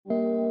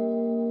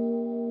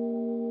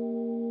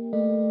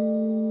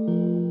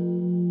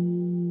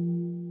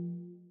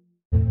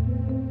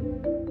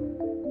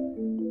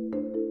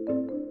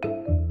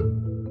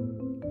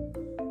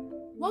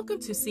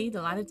Welcome to See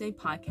the Light of Day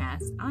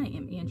podcast. I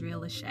am Andrea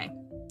Lachey.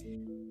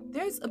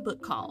 There's a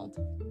book called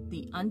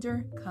The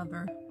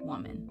Undercover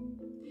Woman.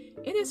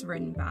 It is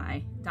written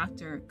by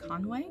Dr.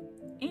 Conway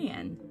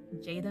and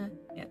Jada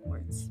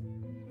Edwards.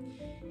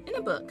 In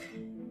the book,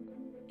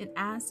 it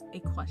asks a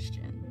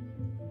question: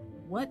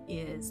 what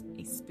is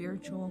a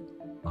spiritual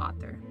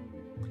father?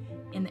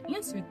 And the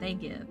answer they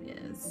give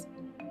is,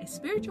 a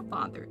spiritual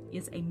father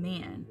is a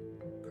man,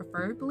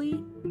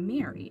 preferably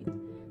married,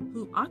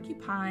 who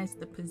occupies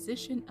the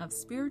position of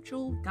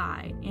spiritual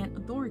guide and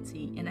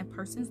authority in a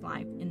person's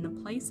life in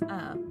the place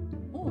of,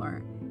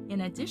 or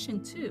in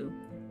addition to,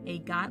 a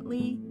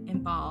godly,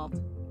 involved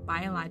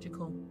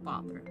biological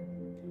father.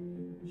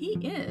 He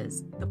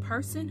is the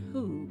person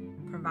who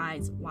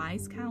provides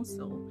wise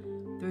counsel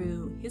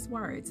through his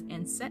words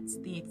and sets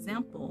the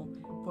example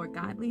for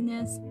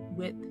godliness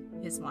with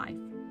his life.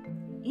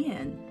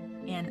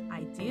 In an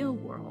ideal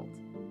world,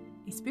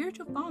 a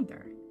spiritual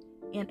father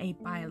and a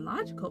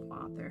biological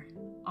father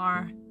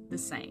are the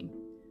same.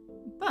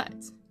 But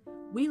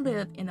we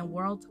live in a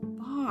world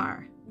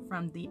far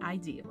from the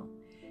ideal.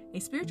 A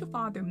spiritual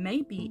father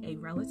may be a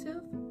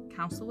relative,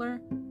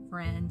 counselor,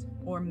 friend,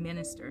 or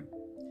minister.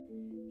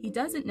 He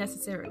doesn't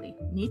necessarily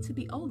need to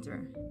be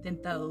older than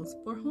those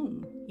for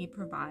whom he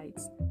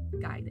provides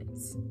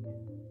guidance.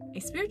 A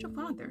spiritual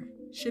father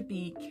should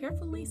be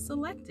carefully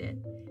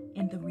selected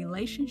and the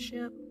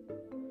relationship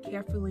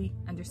carefully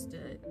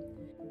understood.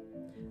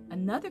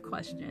 Another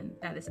question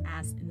that is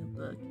asked in the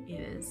book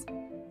is,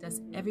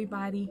 does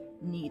everybody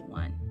need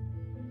one?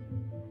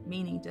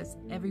 Meaning, does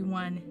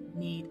everyone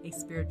need a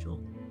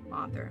spiritual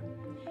father?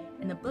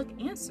 And the book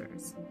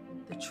answers,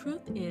 the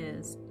truth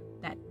is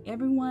that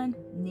everyone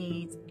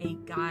needs a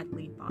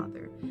godly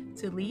father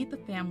to lead the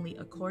family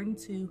according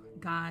to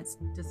God's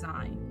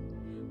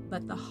design.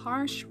 But the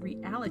harsh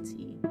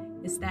reality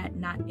is that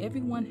not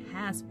everyone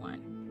has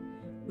one.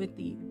 With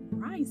the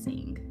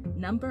rising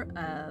number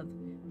of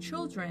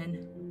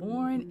children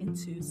born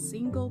into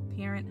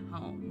single-parent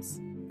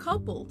homes,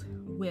 coupled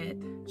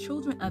with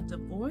children of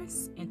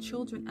divorce and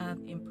children of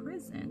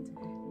imprisoned,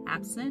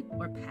 absent,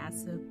 or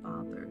passive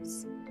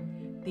fathers,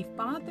 the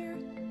father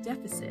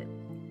deficit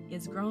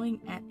is growing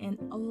at an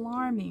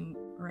alarming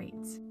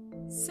rate.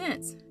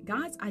 Since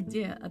God's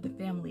idea of the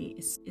family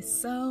is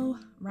so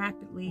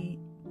rapidly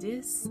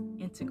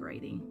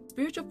disintegrating,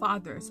 spiritual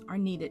fathers are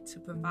needed to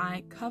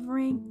provide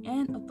covering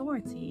and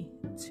authority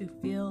to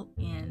fill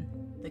in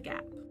the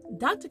gap.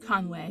 Dr.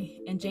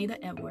 Conway and Jada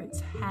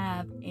Edwards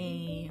have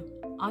an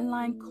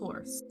online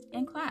course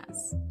and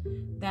class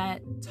that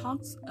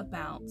talks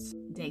about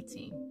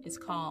dating. It's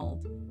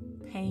called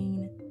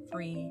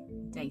Pain-Free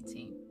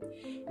Dating.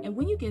 And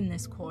when you get in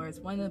this course,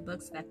 one of the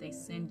books that they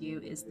send you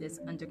is this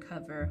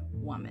Undercover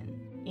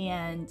Woman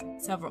and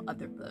several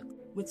other books.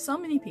 With so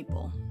many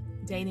people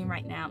dating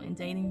right now and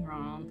dating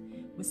wrong,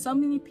 with so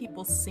many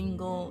people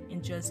single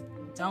and just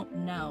don't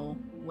know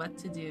what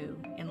to do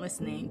and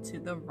listening to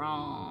the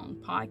wrong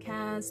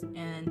podcasts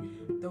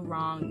and the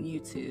wrong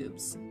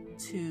YouTubes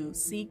to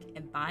seek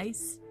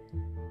advice,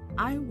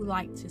 I would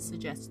like to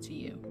suggest to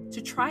you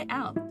to try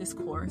out this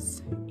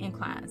course and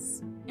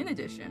class. In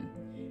addition,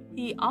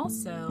 he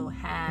also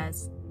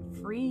has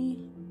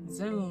free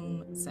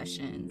Zoom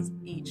sessions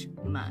each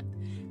month.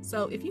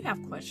 So if you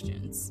have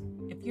questions,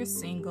 if you're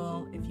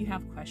single, if you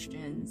have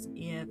questions,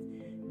 if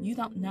you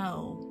don't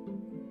know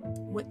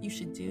what you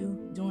should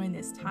do during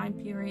this time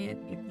period,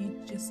 if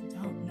you just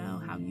don't know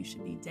how you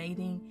should be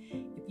dating,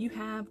 if you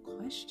have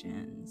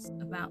questions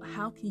about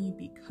how can you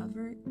be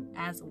covered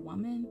as a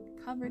woman,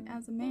 covered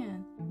as a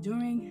man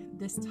during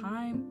this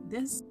time,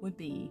 this would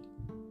be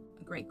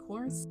a great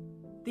course.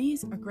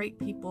 These are great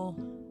people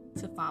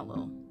to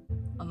follow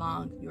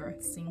along your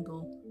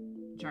single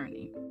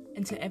journey.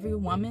 And to every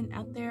woman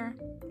out there,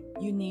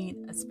 you need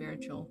a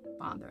spiritual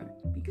father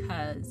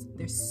because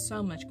there's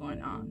so much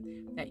going on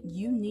that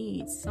you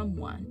need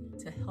someone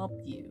to help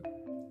you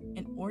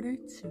in order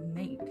to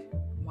make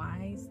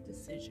wise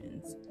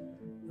decisions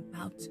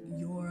about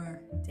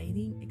your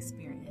dating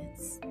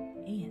experience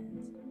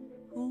and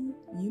who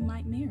you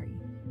might marry.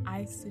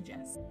 I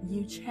suggest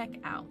you check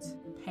out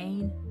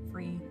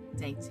Pain-Free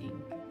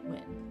Dating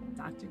with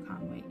Dr.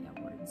 Conway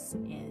Edwards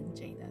and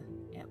Jada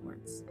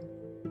Edwards.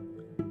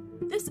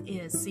 This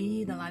is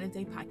See the Light of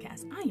Day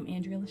podcast. I am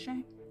Andrea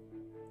Lachey.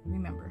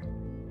 Remember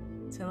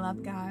to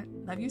love God,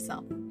 love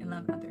yourself, and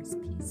love others.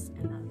 Peace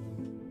and love.